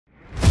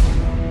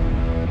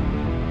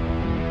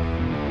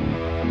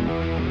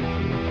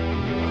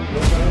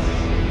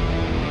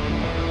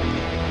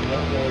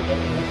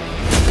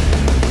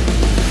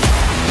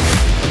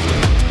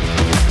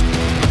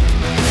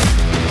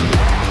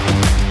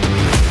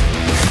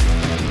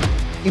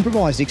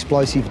Improvised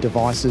explosive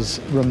devices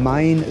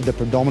remain the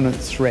predominant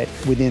threat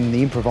within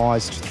the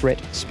improvised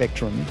threat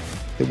spectrum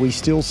that we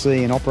still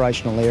see in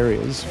operational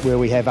areas where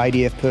we have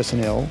ADF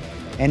personnel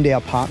and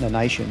our partner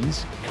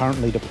nations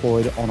currently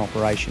deployed on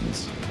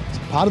operations.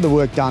 Part of the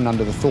work done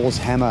under the Thor's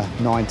Hammer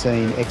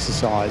 19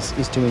 exercise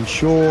is to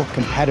ensure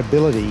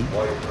compatibility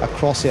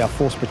across our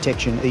force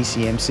protection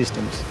ECM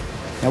systems.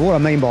 Now, what I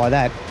mean by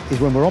that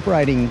is when we're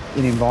operating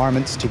in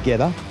environments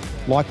together,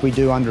 like we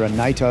do under a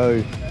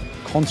NATO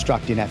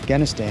construct in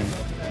Afghanistan,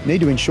 we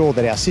need to ensure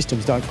that our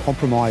systems don't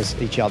compromise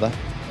each other,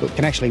 but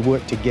can actually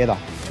work together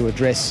to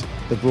address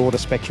the broader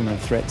spectrum of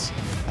threats.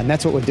 And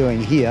that's what we're doing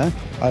here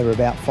over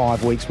about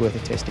 5 weeks worth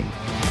of testing.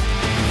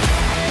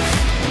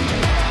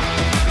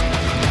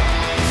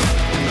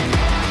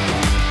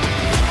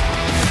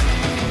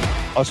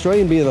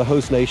 Australia, being the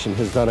host nation,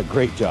 has done a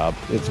great job.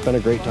 It's been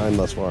a great time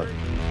thus far.